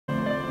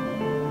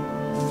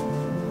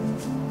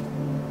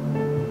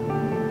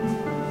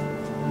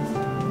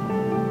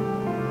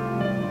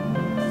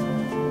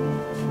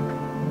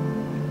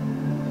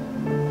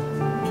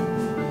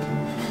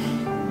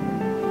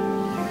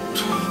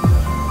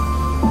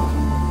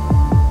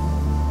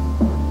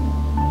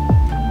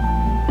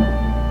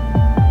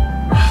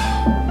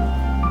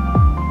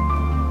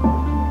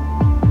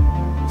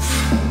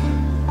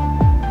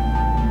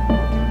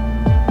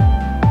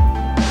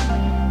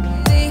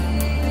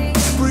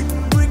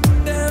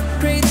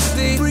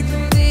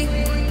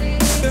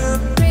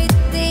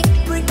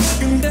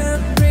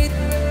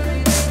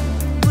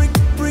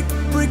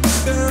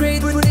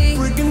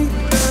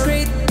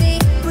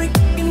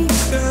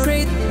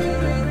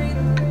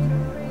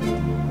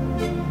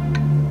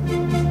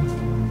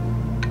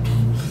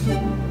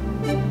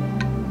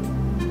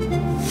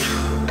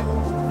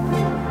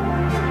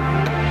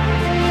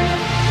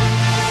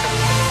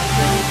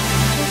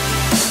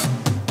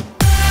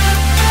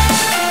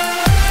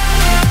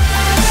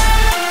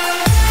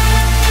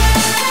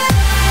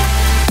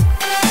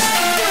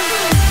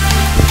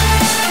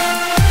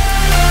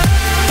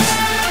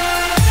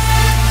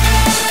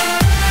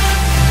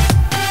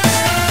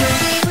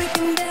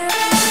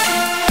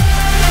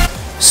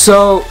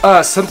So,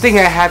 something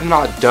I have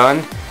not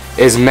done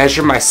is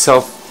measure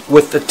myself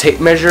with the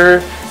tape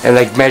measure and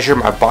like measure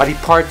my body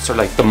parts or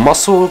like the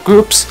muscle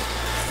groups.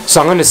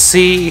 So I'm gonna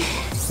see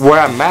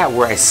where I'm at,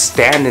 where I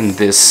stand in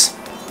this.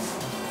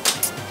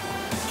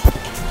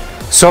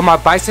 So my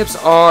biceps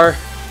are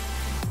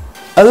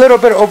a little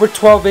bit over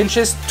 12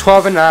 inches,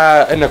 12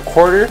 and a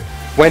quarter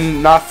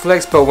when not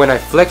flexed, but when I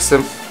flex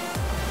them.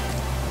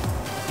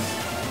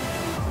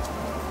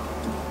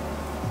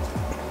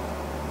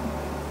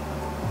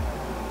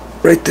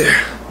 Right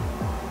there.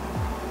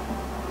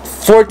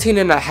 14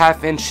 and a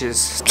half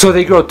inches. So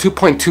they grow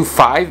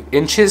 2.25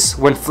 inches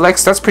when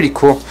flexed. That's pretty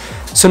cool.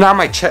 So now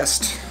my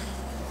chest.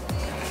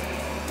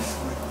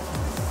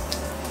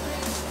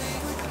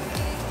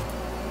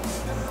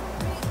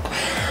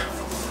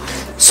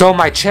 So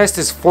my chest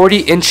is 40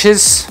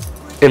 inches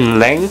in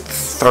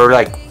length or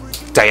like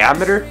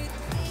diameter.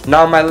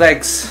 Now my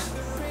legs.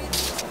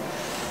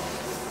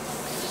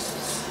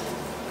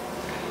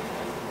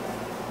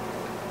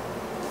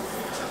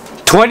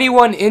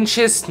 "21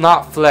 inches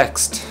not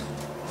flexed."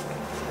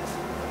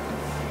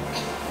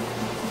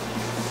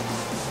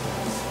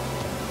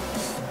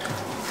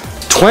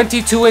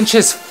 "22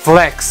 inches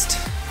flexed."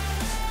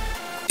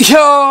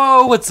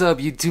 Yo, what's up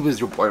YouTube? It's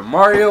your boy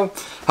Mario.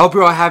 Hope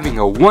you're all having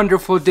a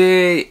wonderful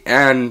day.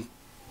 And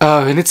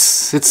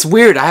it's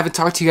weird. I haven't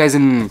talked to you guys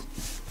in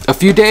a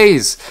few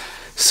days.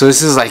 So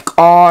this is like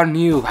all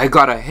new. I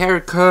got a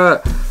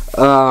haircut.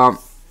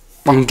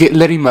 I'm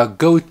letting my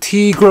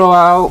goatee grow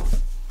out.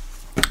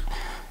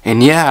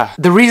 And yeah,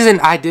 the reason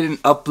I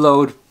didn't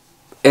upload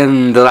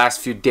in the last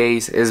few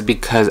days is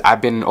because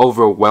I've been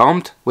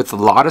overwhelmed with a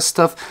lot of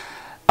stuff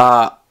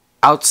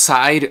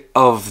outside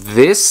of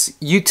this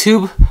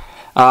YouTube.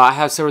 I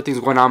have several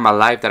things going on in my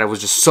life that I was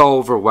just so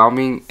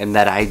overwhelming, and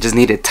that I just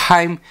needed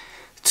time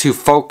to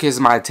focus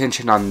my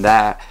attention on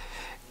that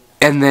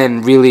and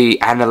then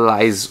really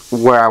analyze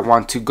where I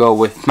want to go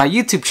with my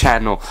YouTube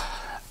channel.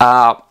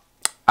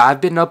 I've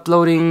been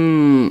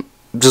uploading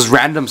just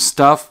random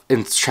stuff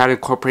and try to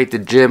incorporate the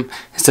gym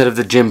instead of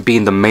the gym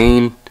being the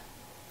main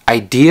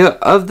idea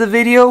of the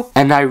video.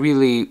 And I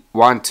really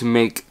want to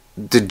make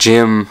the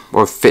gym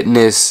or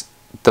fitness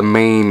the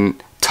main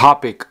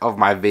topic of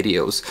my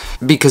videos,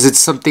 because it's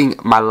something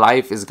my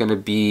life is going to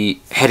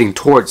be heading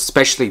towards,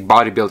 especially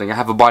bodybuilding. I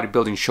have a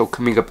bodybuilding show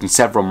coming up in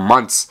several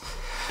months,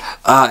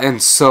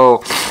 and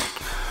so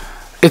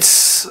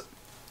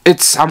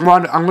I'm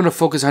going to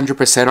focus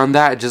 100% on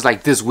that. Just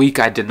like this week,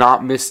 I did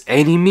not miss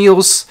any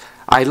meals.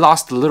 I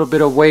lost a little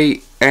bit of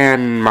weight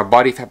and my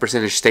body fat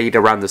percentage stayed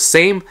around the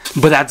same,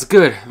 but that's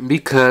good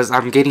because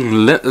I'm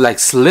getting like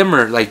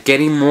slimmer, like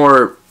getting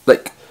more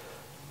like,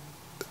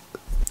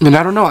 and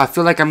I don't know, I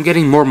feel like I'm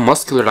getting more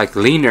muscular, like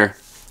leaner,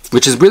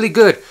 which is really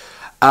good.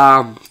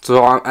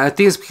 So I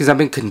think it's because I've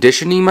been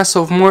conditioning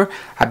myself more.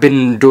 I've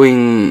been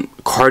doing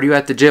cardio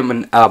at the gym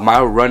and a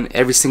mile run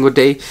every single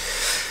day.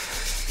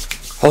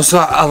 Also,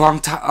 on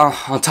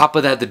top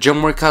of that, the gym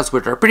workouts,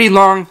 which are pretty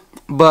long,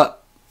 but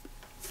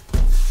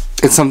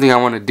it's something I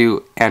want to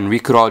do, and we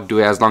could all do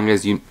it as long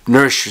as you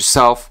nourish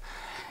yourself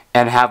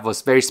and have a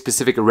very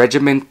specific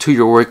regimen to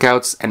your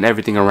workouts and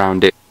everything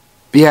around it.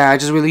 Yeah,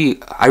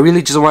 I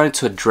really just wanted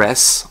to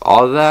address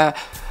all that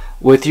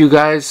with you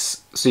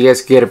guys so you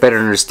guys can get a better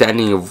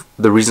understanding of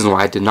the reasons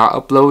why I did not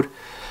upload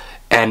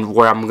and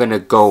where I'm gonna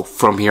go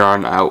from here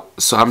on out.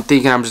 So I'm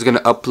thinking I'm just gonna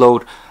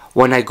upload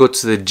when I go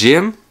to the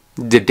gym,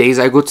 the days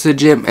I go to the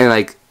gym, and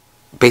like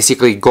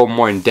basically go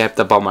more in depth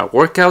about my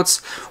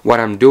workouts, what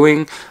I'm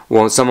doing,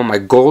 what some of my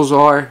goals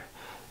are,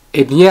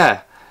 and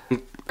yeah.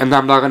 And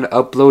I'm not going to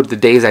upload the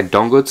days I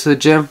don't go to the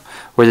gym,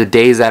 or the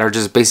days that are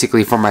just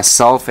basically for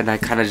myself and I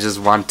kind of just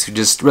want to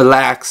just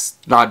relax,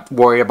 not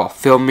worry about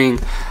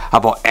filming,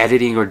 about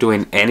editing or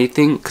doing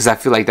anything, because I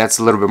feel like that's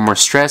a little bit more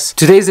stress.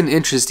 Today's an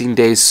interesting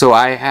day, so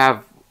I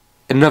have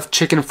enough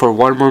chicken for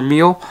one more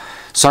meal,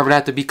 so I'm going to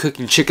have to be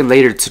cooking chicken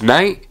later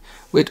tonight.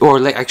 Or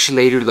like actually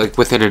later, like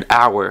within an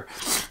hour,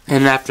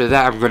 and after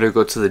that I'm gonna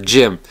go to the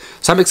gym.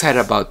 So I'm excited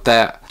about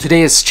that.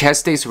 Today is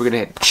chest day, so we're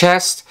gonna hit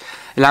chest,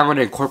 and I'm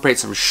gonna incorporate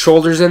some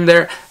shoulders in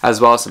there as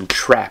well as some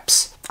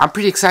traps. I'm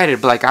pretty excited,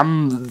 but like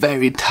I'm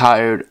very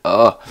tired.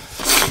 But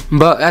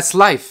that's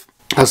life.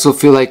 I also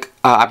feel like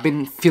I've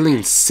been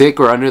feeling sick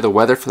or under the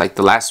weather for like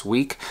the last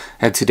week,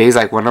 and today's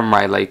like one of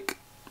my like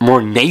more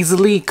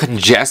nasally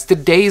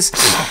congested days.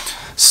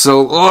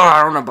 So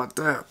I don't know about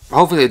that.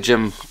 Hopefully the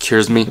gym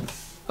cures me.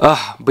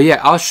 But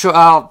yeah, I'll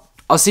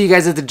see you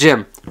guys at the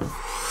gym.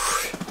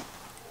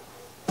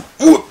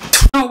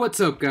 Oh, what's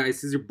up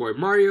guys? This is your boy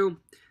Mario.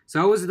 So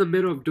I was in the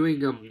middle of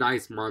doing a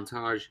nice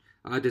montage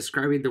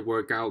describing the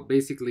workout,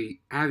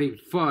 basically having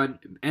fun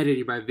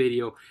editing my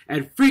video,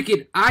 and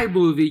freaking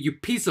iMovie, you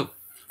piece of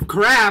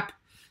crap,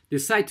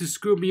 decide to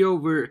screw me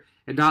over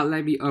and not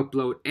let me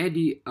upload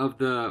any of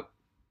the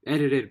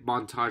edited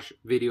montage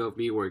video of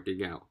me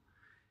working out.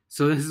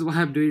 So this is why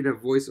I'm doing a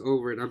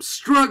voiceover, and I'm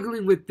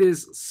struggling with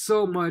this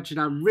so much, and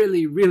I'm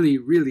really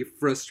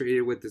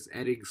frustrated with this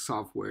editing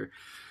software.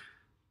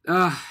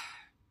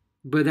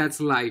 But that's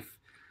life.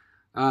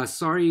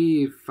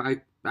 Sorry if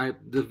I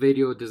the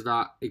video does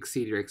not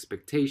exceed your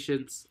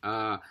expectations.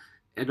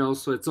 And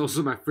also, it's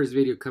also my first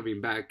video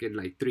coming back in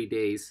like 3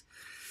 days.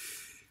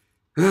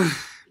 I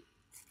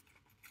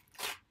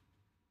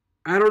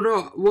don't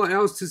know what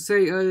else to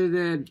say other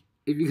than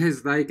if you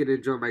guys like and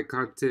enjoy my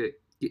content,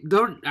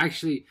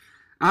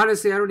 honestly,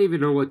 I don't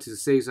even know what to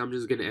say, so I'm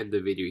just gonna end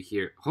the video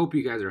here. Hope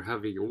you guys are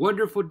having a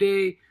wonderful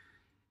day,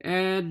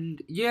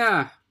 and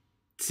yeah,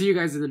 see you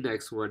guys in the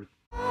next one.